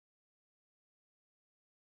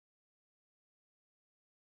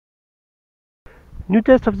New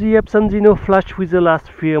test of the Hibsan Zino flash with the last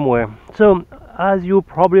firmware. So, as you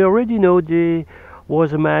probably already know, there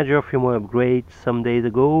was a major firmware upgrade some days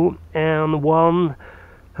ago, and one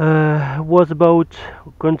was about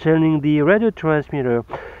concerning the radio transmitter.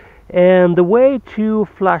 And the way to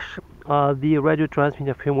flash the radio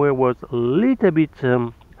transmitter firmware was a little bit,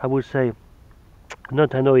 I would say,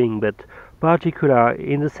 not annoying, but particular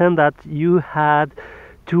in the sense that you had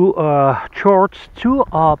to charge two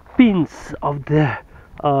pins of the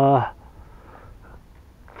uh,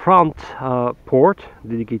 front port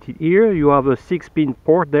dedicated here. You have a 6-pin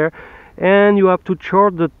port there, and you have to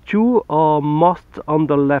charge the two most on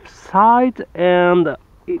the left side. And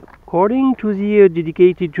according to the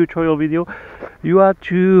dedicated tutorial video, you have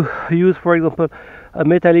to use, for example, a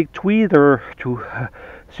metallic tweezer to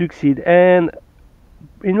succeed. And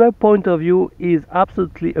in my point of view, is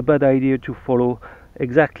absolutely a bad idea to follow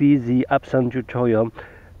exactly the absent tutorial.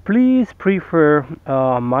 Please prefer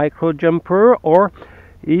a micro jumper, or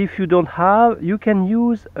if you don't have, you can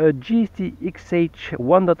use a GTXH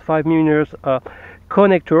 1.5mm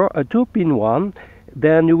connector, a 2-pin one.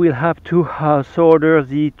 Then you will have to solder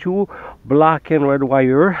the two black and red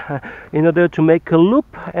wire in order to make a loop,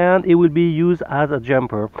 and it will be used as a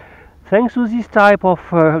jumper. Thanks to this type of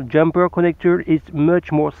jumper connector, it's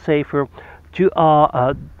much more safer to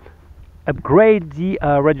upgrade the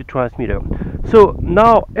radio transmitter. So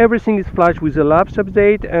now everything is flashed with the last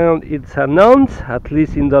update, and it's announced, at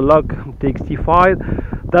least in the log.txt file,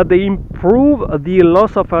 that they improve the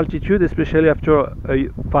loss of altitude, especially after a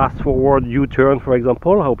fast forward U-turn, for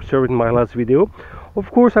example, I observed in my last video.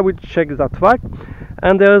 Of course, I will check that fact.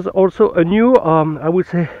 And there's also a new, I would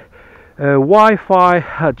say,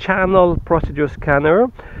 Wi-Fi channel procedure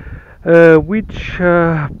scanner, which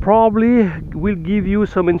probably will give you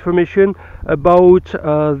some information about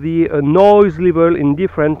the noise level in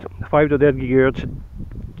different 5.8 GHz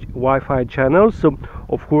Wi-Fi channels. So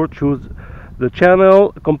of course choose the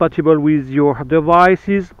channel compatible with your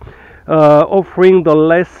devices, offering the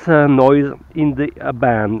less noise in the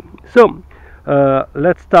band. So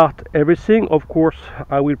let's start everything. Of course,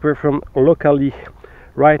 I will perform locally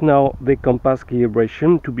right now the compass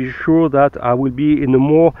calibration to be sure that I will be in a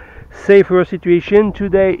more safer situation.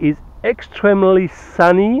 Today is extremely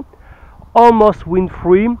sunny, almost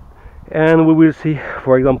wind-free, and we will see,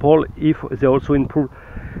 for example, if they also improve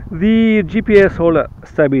the GPS hold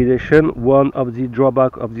stabilization. One of the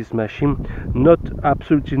drawbacks of this machine, not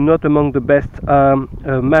absolutely not among the best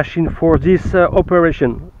machine for this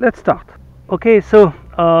operation. Let's start. Okay, so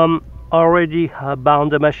already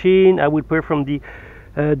bound the machine. I will perform the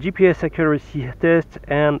GPS accuracy test,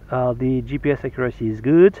 and the GPS accuracy is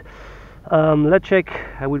good. Let's check.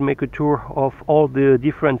 I will make a tour of all the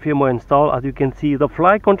different firmware installed. As you can see, the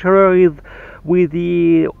flight controller is with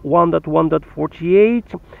the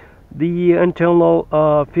 1.1.48, the internal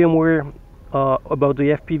firmware about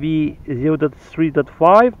the FPV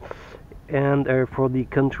 0.3.5, and for the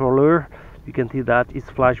controller you can see that it's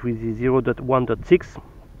flashed with the 0.1.6.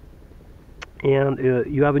 and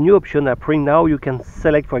you have a new option appearing now. You can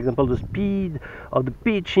select, for example, the speed of the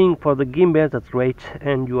pitching for the gimbal. That's great.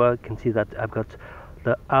 And you can see that I've got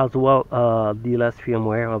the as well the last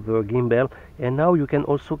firmware of the gimbal, and now you can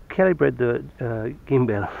also calibrate the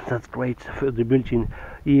gimbal. That's great for the built-in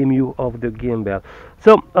EMU of the gimbal.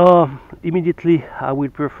 So immediately I will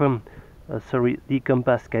perform the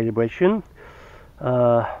compass calibration.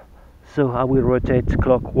 So I will rotate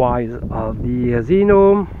clockwise of the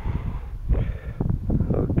Zino.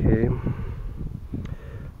 Okay.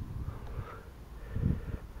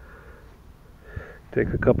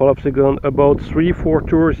 Take a couple of seconds, about 3-4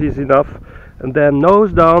 tours is enough, and then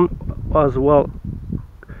nose down as well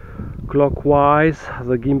clockwise.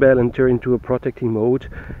 The gimbal enter into a protecting mode,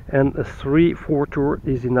 and a 3-4 tour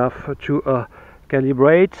is enough to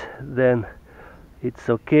calibrate. Then it's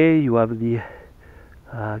okay. You have the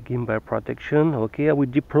gimbal protection. Okay, I will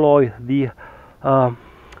deploy the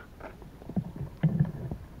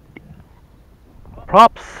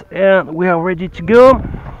props, and we are ready to go.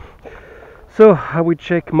 So I will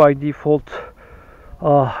check my default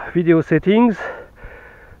video settings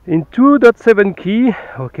in 2.7 key.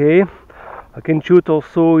 Okay, I can shoot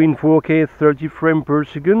also in 4K 30 frames per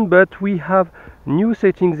second, but we have new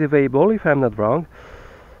settings available if I'm not wrong.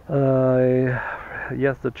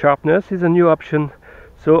 Yes, the sharpness is a new option,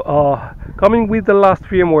 so coming with the last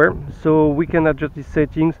firmware, so we can adjust these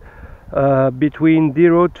settings between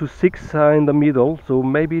 0 to 6 in the middle. So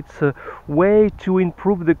maybe it's a way to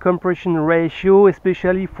improve the compression ratio,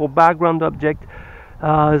 especially for background object,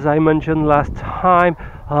 as I mentioned last time,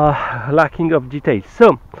 lacking of details.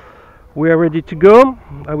 So We are ready to go.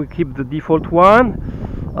 I will keep the default one.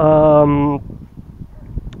 I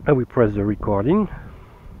will press the recording.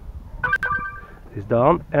 It's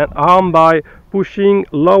done, and arm by pushing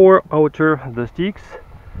lower outer the sticks,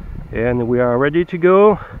 and we are ready to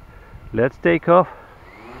go. Let's take off.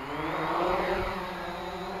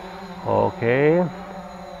 Okay,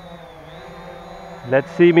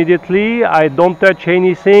 let's see immediately. I don't touch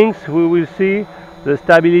anything. We will see the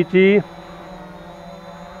stability.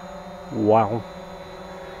 Wow,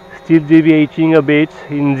 still deviating a bit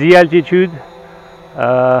in the altitude.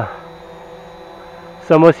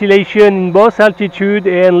 Some oscillation in both altitude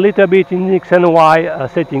and little bit in X and Y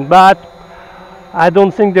setting, but I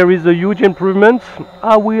don't think there is a huge improvement.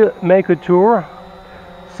 I will make a tour.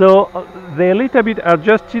 So they a little bit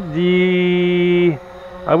adjusted the,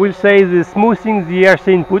 I will say, the smoothing the RC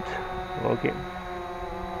input. Okay,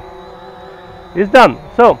 it's done.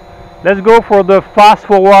 So let's go for the fast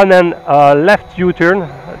forward and left U-turn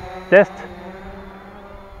test.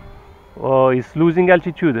 Oh, it's losing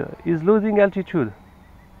altitude. It's losing altitude.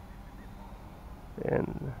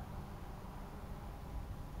 And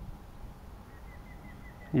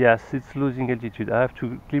yes, it's losing altitude. I have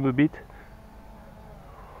to climb a bit.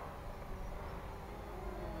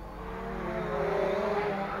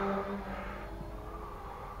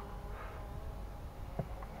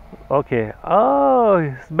 Okay, oh,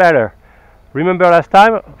 it's better. Remember last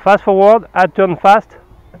time, fast forward, I turned fast,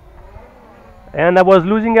 and I was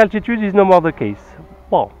losing altitude. Is no more the case.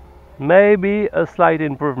 Well, maybe a slight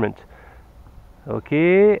improvement.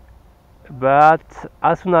 Okay, but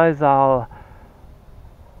as soon as I'll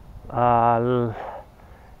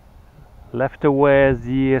left away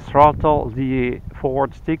the throttle, the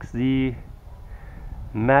forward sticks, the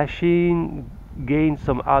machine gained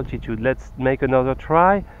some altitude. Let's make another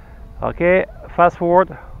try. Okay, fast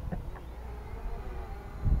forward.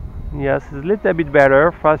 Yes, it's a little bit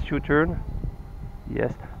better. Fast U-turn.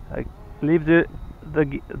 Yes, I leave the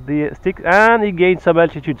stick, and it gains some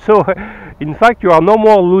altitude. So in fact you are no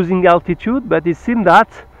more losing altitude, but it seems that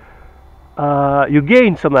you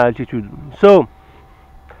gain some altitude. So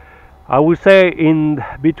I would say in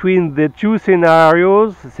between the two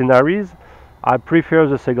scenarios I prefer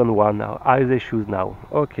the second one now, as they choose now.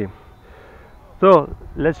 Okay, so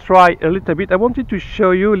let's try a little bit. I wanted to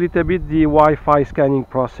show you a little bit the Wi-Fi scanning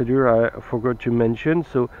procedure. I forgot to mention.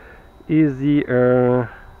 So is the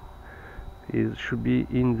it should be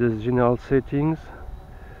in the general settings.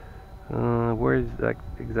 Where is that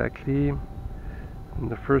exactly? In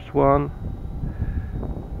the first one.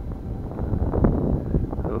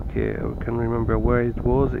 Okay, I can remember where it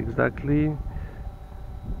was exactly.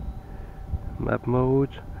 Map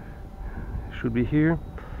mode should be here.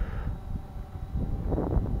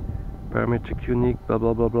 Parametric unique, blah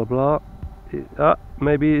blah blah blah blah.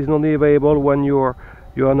 Maybe it's only available when you are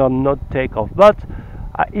not takeoff, but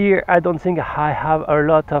here I don't think I have a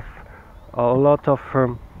lot of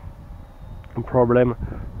problem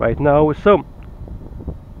right now. So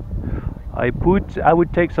I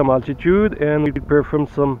would take some altitude and we perform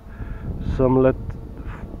some let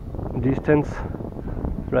distance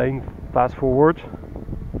flying fast forward.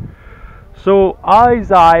 So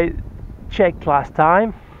as I checked last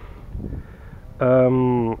time,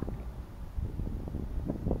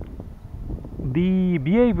 the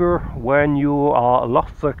behavior when you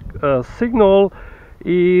lost a signal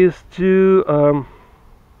is to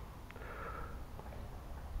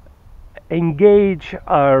engage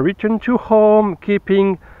return to home,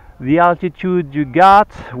 keeping the altitude you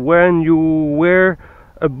got when you were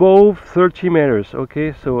above 30 meters.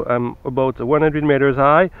 Okay, so I'm about 100 meters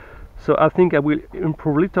high, so I think I will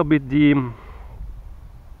improve a little bit the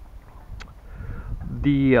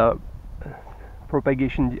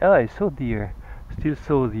propagation. I saw still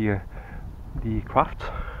saw the craft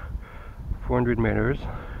 400 meters.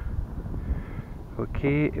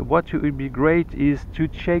 Okay, what would be great is to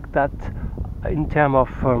check that in terms of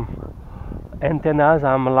antennas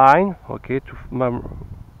I'm aligned. Okay, to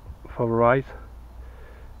favorize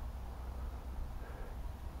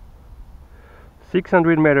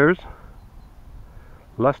 600 meters.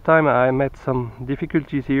 Last time I met some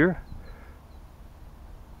difficulties here.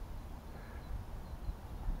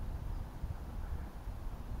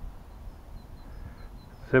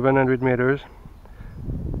 $700 meters.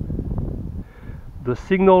 The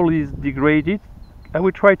signal is degraded. I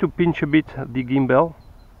will try to pinch a bit the gimbal.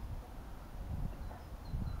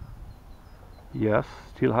 Yes,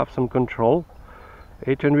 still have some control.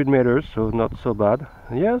 800 meters, so not so bad.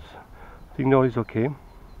 Yes, signal is okay.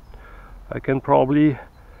 I can probably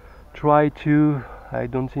try to, I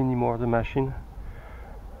don't see anymore the machine.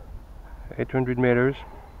 800 meters.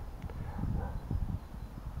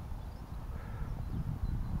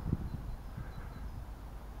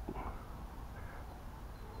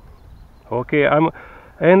 Okay,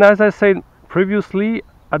 and as I said previously,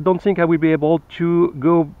 I don't think I will be able to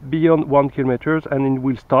go beyond 1 kilometer, and it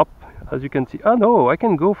will stop. As you can see, oh no, I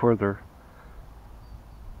can go further.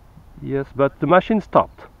 Yes, but the machine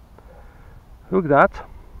stopped. Look at that.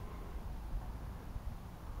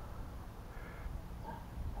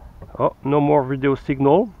 Oh, no more video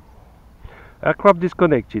signal. Aircraft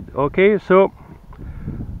disconnected. Okay, so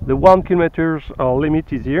the 1 kilometer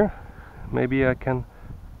limit is here. Maybe I can.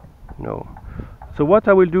 No. So what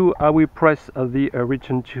I will do, I will press the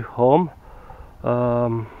return to home.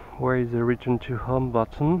 Where is the return to home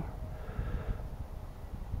button?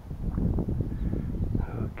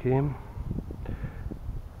 Okay.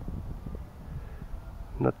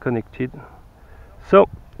 Not connected. So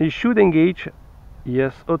it should engage.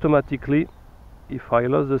 Yes, automatically. If I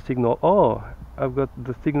lost the signal, oh, I've got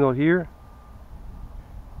the signal here.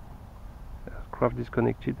 Aircraft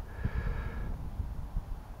disconnected.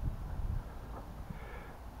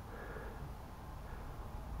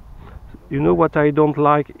 You know what I don't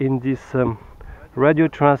like in this radio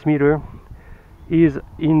transmitter is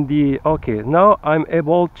in the, okay, now I'm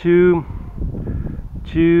able to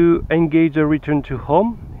engage the return to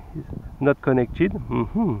home. Not connected.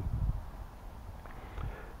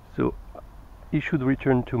 So it should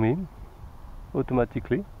return to me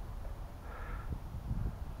automatically.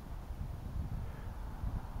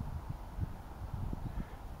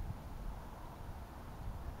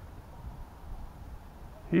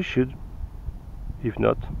 It should. If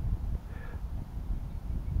not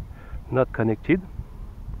connected.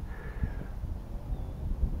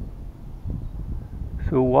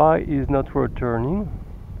 So why is not returning?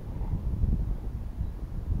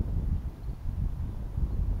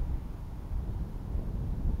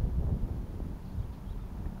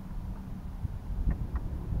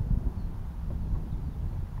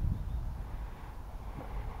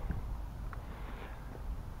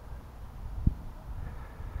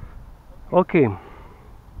 Okay,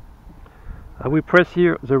 I will press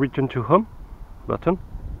here the return to home button.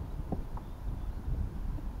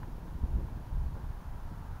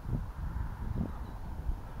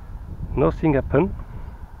 Nothing happened.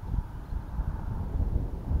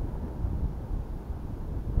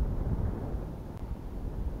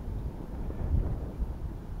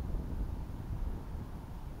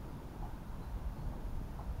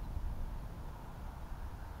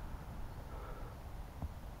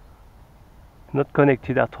 Not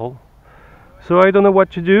connected at all. So I don't know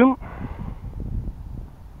what to do.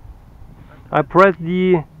 I press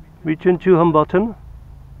the return to home button.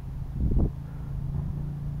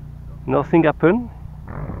 Nothing happened.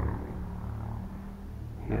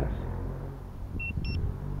 Yes.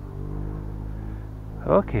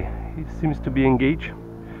 Okay, it seems to be engaged.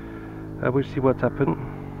 I will see what happened.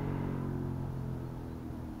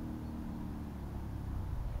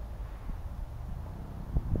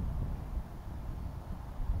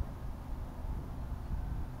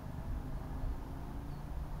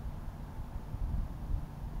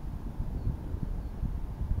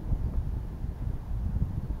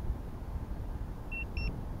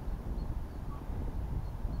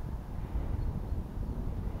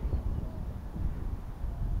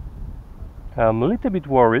 I'm a little bit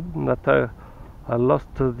worried that I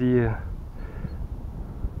lost the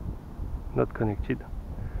not connected.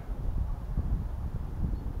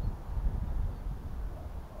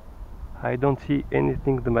 I don't see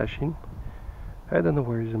anything the machine. I don't know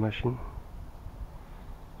where is the machine.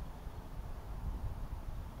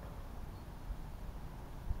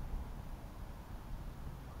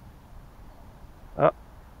 Ah,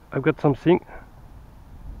 I've got something.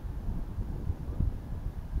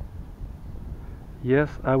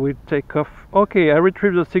 Yes, I will take off. Okay, I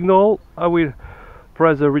retrieve the signal. I will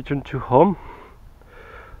press the return to home.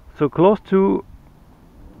 So close to.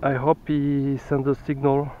 I hope he sends a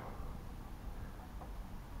signal.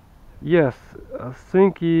 Yes, I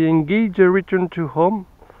think he engaged a return to home.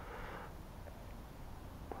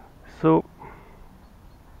 So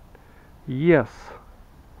yes.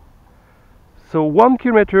 So 1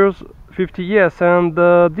 kilometer 50, yes, and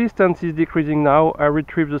the distance is decreasing now. I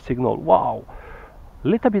retrieve the signal. Wow,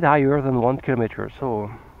 little bit higher than 1 kilometer. So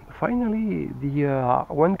finally the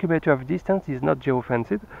 1 kilometer of distance is not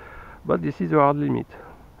geofenced, but this is the hard limit.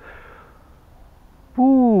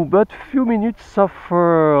 Ooh, but few minutes of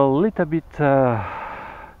a little bit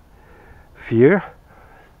fear.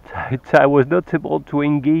 I was not able to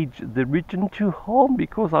engage the return to home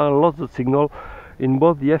because I lost the signal in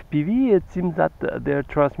both the FPV. It seems that their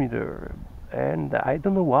transmitter, and I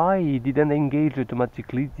don't know why it didn't engage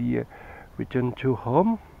automatically the return to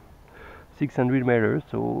home. 600 meters,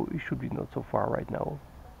 so it should be not so far right now.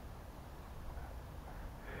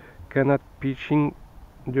 cannot pitching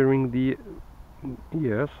during the...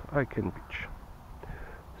 Yes, I can pitch.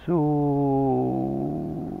 So,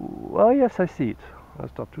 oh yes, I see it. I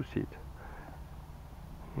start to see it.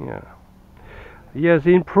 Yeah. Yes,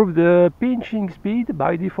 they improved the pinching speed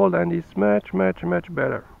by default, and it's much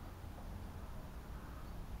better.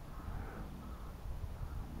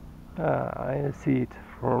 I see it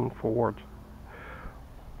from forward.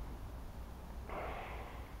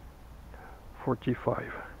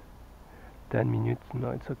 45. 10 minutes. No,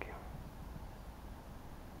 it's okay.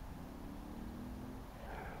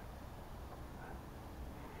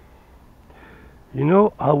 You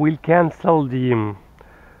know, I will cancel the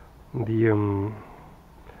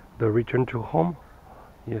return to home.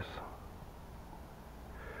 Yes.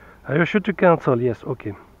 Are you sure to cancel? Yes.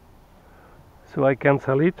 Okay. So I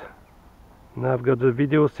cancel it. Now I've got the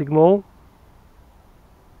video signal.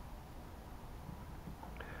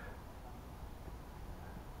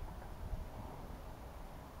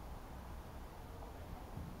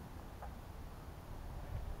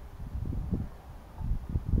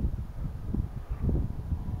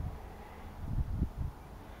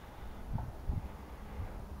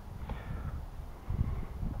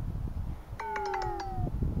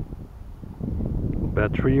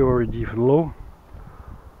 Battery already low.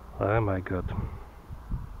 Oh my god.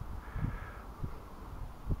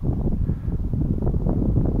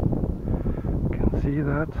 Can see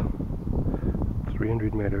that.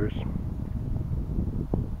 300 meters.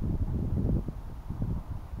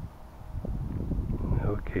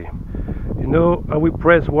 Okay. You know, I will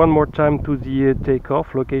press one more time to the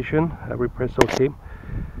takeoff location. I will press OK.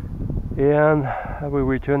 And I will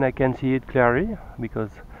return. I can see it clearly because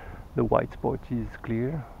the white spot is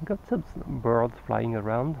clear. Got some birds flying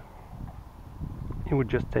around. It would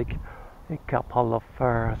just take a couple of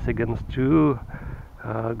seconds to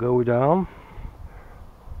go down.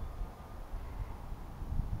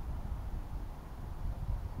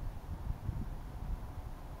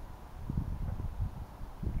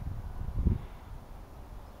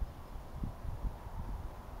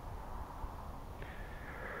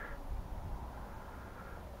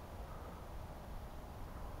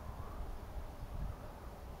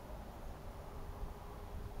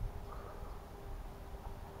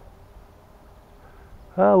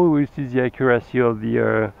 We will see the accuracy of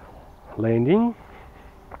the landing.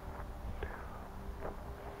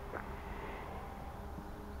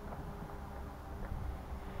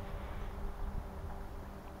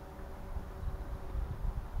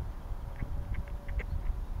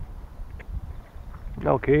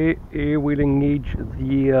 Okay, it will engage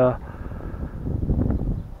the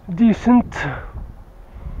descent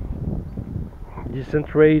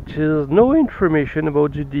rate. No information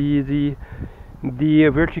about the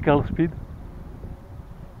vertical speed,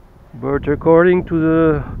 but according to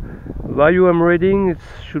the value I'm reading, it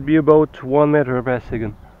should be about 1 meter per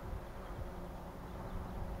second.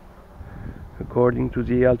 According to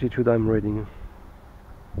the altitude I'm reading.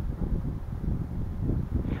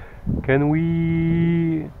 Can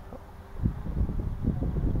we...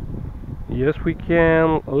 Yes, we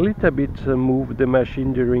can a little bit move the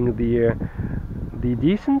machine during the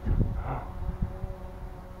descent.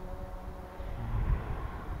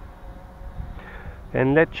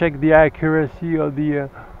 And let's check the accuracy of the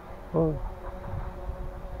oh.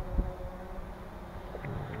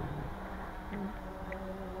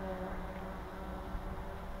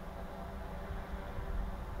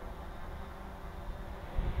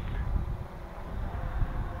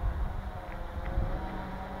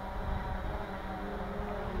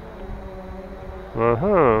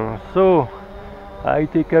 So I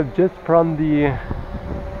take up just from the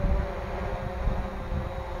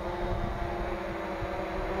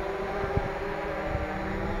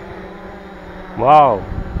wow.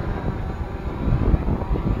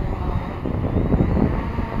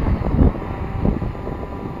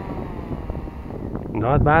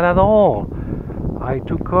 Not bad at all. I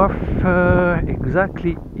took off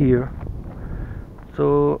exactly here.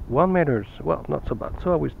 So 1 meters. Well, not so bad.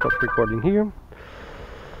 So I will stop recording here.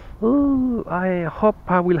 Oh, I hope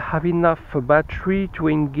I will have enough battery to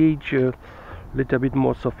engage a little bit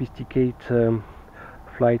more sophisticated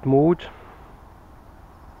flight mode.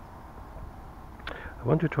 I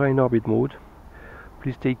want to try in orbit mode.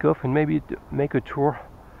 Please take off and maybe make a tour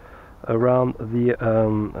around the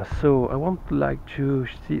so I want like to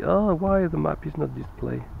see why the map is not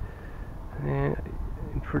displayed.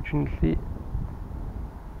 Unfortunately,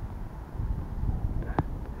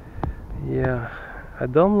 yeah, I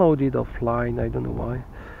downloaded offline, I don't know why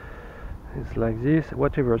it's like this,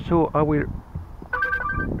 whatever. So I will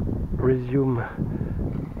resume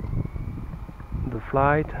the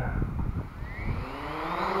flight.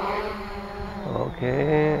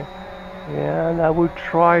 Okay, and I will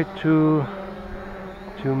try to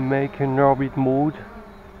make an orbit mode.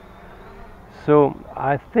 So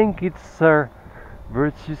I think it's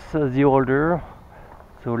versus the order.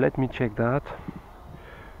 So let me check that.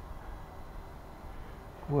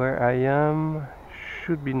 Where I am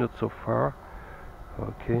should be not so far.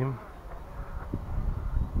 Okay.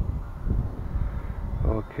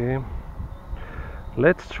 Okay.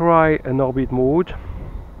 Let's try an orbit mode.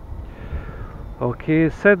 Okay,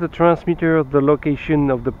 set the transmitter the location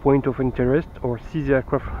of the point of interest, or see the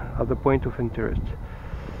aircraft at the point of interest.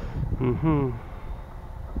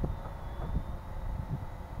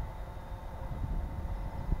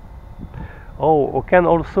 Oh, can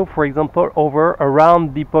also, for example, hover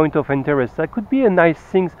around the point of interest. That could be a nice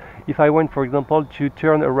thing if I want, for example, to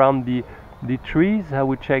turn around the trees. I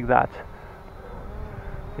would check that,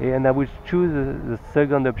 and I would choose the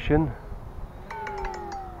second option.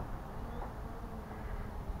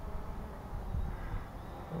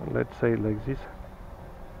 Let's say like this.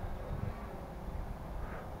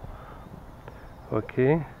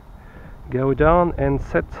 Okay, go down and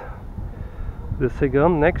set the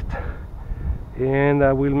second next, and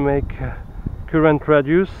I will make current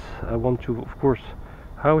radius. I want to, of course,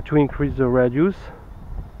 how to increase the radius.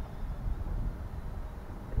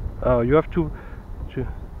 Oh, you have to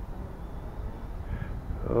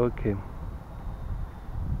okay.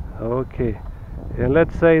 Okay, and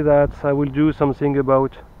let's say that I will do something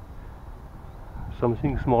about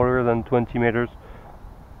something smaller than 20 meters,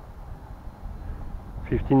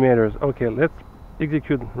 15 meters. Okay, let's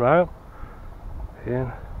execute right.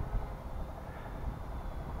 And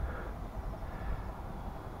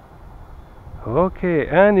okay,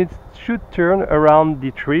 and it should turn around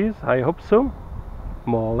the trees. I hope so,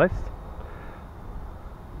 more or less.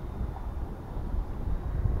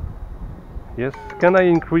 Yes, can I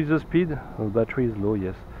increase the speed? Oh, battery is low,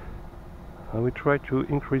 yes. I will try to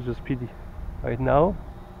increase the speed right now.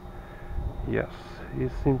 Yes,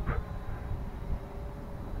 it's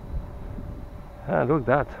look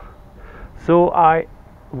that. So I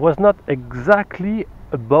was not exactly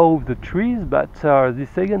above the trees, but the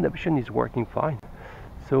second option is working fine.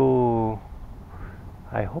 So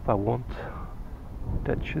I hope I won't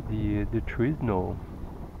touch the trees. No,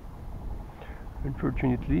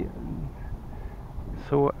 unfortunately.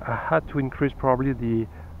 So I had to increase probably the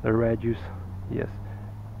radius. Yes.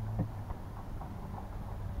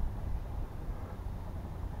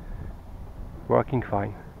 Working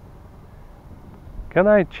fine. Can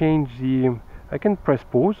I change the... I can press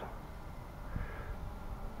pause.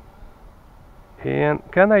 And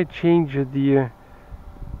can I change the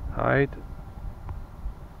height?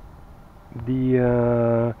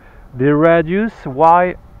 The radius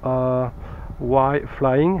while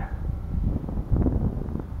flying?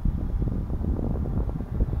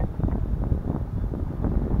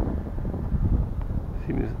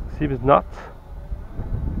 Seems not.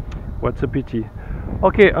 What's a pity.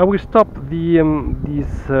 Okay, I will stop this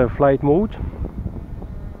flight mode.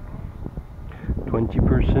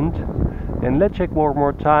 20%, and let's check one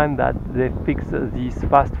more time that they fix this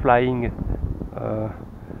fast flying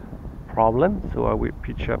problem. So I will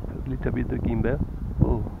pitch up a little bit the gimbal.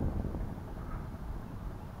 Oh,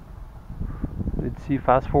 let's see,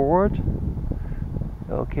 fast forward.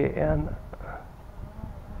 Okay,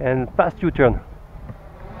 and fast U-turn.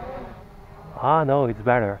 Ah, no, it's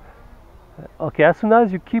better. Okay, as soon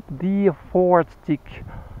as you keep the forward stick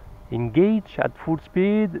engaged at full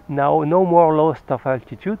speed, now no more loss of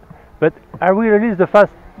altitude, but I will release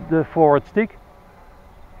the forward stick,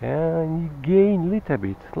 and you gain a little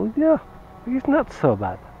bit. So yeah, it's not so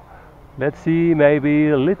bad. Let's see, maybe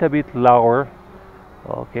a little bit lower.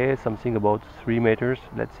 Okay, something about 3 meters.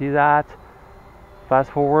 Let's see that.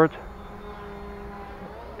 Fast forward,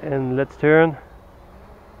 and let's turn.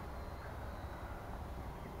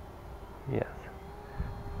 Yes.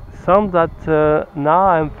 Sounds that now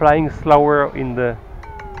I'm flying slower in the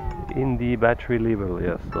battery level.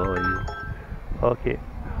 Yes. So okay.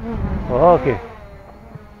 Okay.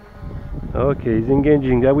 Okay, it's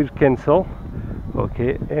engaging. I will cancel.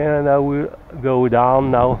 Okay, and I will go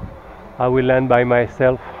down now. I will land by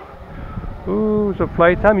myself. Ooh, the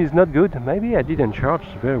flight time is not good. Maybe I didn't charge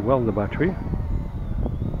very well the battery.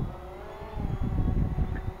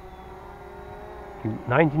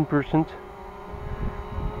 19%.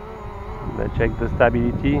 Let's check the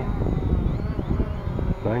stability.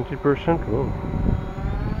 90%. Oh,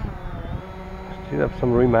 still have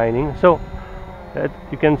some remaining. So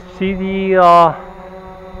you can see the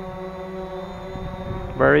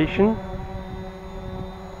variation.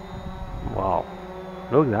 Wow.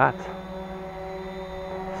 Look at that.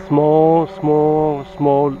 Small, small,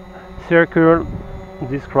 small circle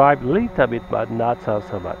described a little bit, but not so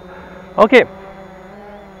bad. Okay,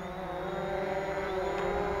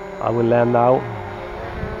 I will land now.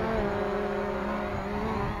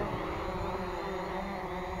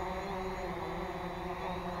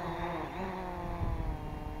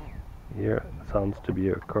 Here sounds to be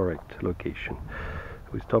a correct location.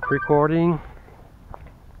 We stop recording,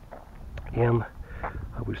 and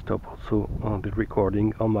I will stop also on the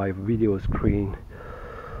recording on my video screen.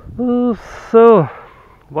 So,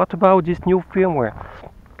 what about this new firmware?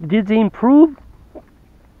 Did they improve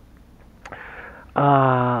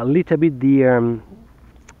a little bit the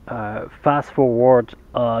fast forward,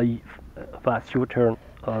 fast U-turn,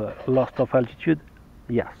 loss of altitude?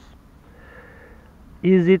 Yes.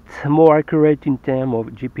 Is it more accurate in terms of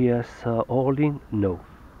GPS holding? No.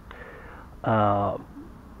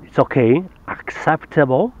 It's okay,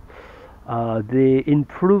 acceptable. They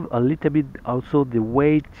improve a little bit also the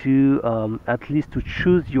way to at least to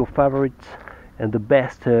choose your favorite and the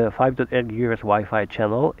best 5.8 GHz Wi-Fi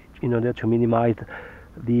channel in order to minimize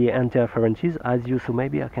the interferences. As you so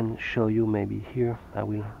maybe I can show you maybe here. I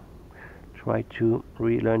will try to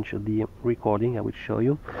relaunch the recording. I will show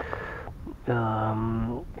you.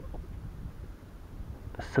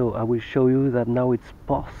 So I will show you that now it's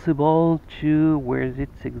possible to, where is it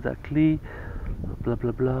exactly, blah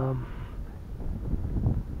blah blah,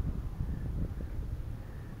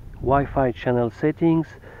 Wi-Fi channel settings,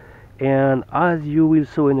 and as you will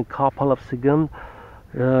show in a couple of seconds,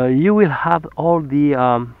 you will have all the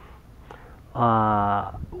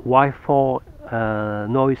Wi-Fi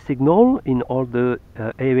noise signal in all the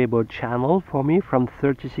available channel for me from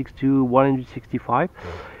 36 to 165,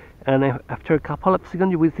 and after a couple of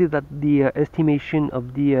seconds you will see that the estimation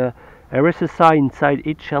of the RSSI inside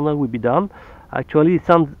each channel will be done. Actually it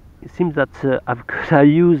seems that I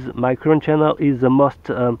use my current channel is the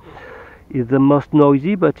most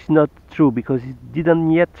noisy, but it's not true because it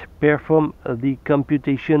didn't yet perform the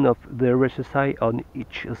computation of the RSSI on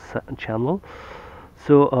each channel.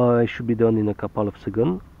 So it should be done in a couple of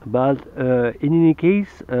seconds. But in any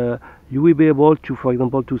case, you will be able to, for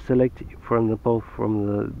example, to select, for example,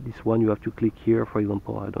 from this one you have to click here, for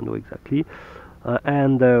example, I don't know exactly.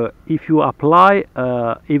 And if you apply,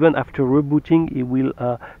 even after rebooting, it will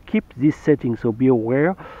keep this setting. So be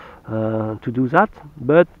aware to do that.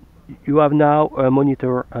 But you have now a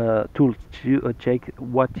monitor tools to check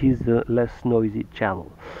what is the less noisy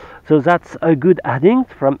channel. So that's a good adding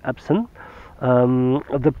from Hibsan.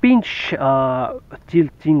 The pinch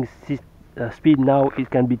tilting speed now it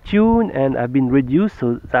can be tuned and have been reduced,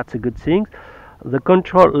 so that's a good thing. The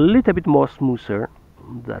control a little bit more smoother,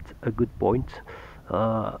 that's a good point.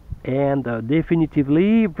 And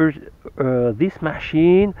definitively this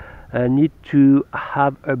machine need to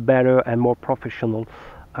have a better and more professional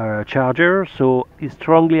charger, so it's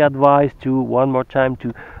strongly advised to, one more time,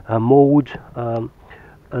 to mode a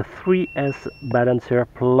 3S balancer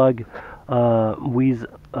plug with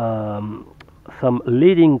some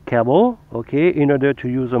leading cable, okay, in order to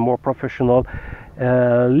use a more professional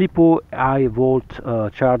LiPo high volt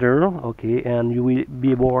charger, okay, and you will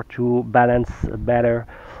be able to balance better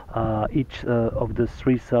each of the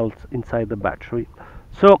 3 cells inside the battery.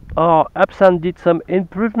 So Hibsan did some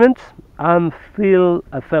improvements. I felt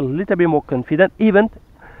a little bit more confident, even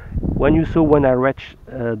when you saw when I reached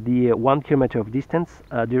the 1 kilometer of distance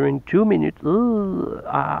during 2 minutes.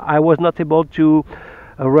 I was not able to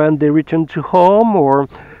run the return to home, or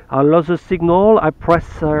I lost the signal. I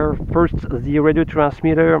pressed first the radio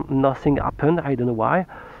transmitter, nothing happened, I don't know why.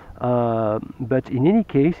 But in any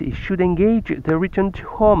case, it should engage the return to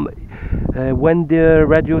home when the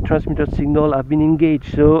radio transmitter signal have been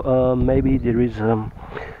engaged. So maybe there is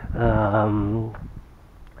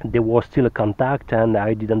there was still a contact and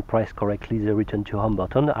I didn't press correctly the return to home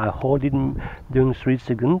button. I hold it during 3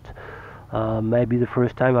 seconds. Maybe the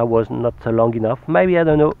first time I was not long enough, maybe, I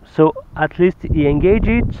don't know. So at least he engaged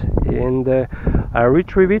it and I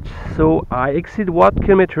retrieve it. So I exceed 1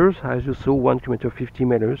 kilometers, as you saw, 1 kilometer 50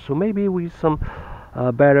 meters. So maybe with some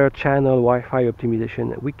better channel Wi-Fi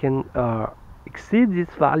optimization we can exceed this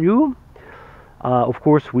value. Of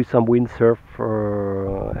course, with some windsurf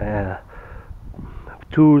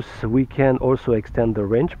tools we can also extend the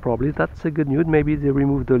range. Probably that's a good news. Maybe they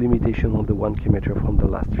removed the limitation on the 1 kilometer from the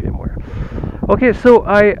last firmware. Okay, so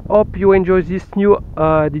I hope you enjoy this new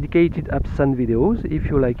dedicated Hibsan videos. If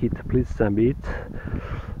you like it, please submit.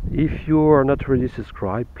 If you are not already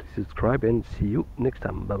subscribed, please subscribe, and see you next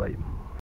time. Bye bye.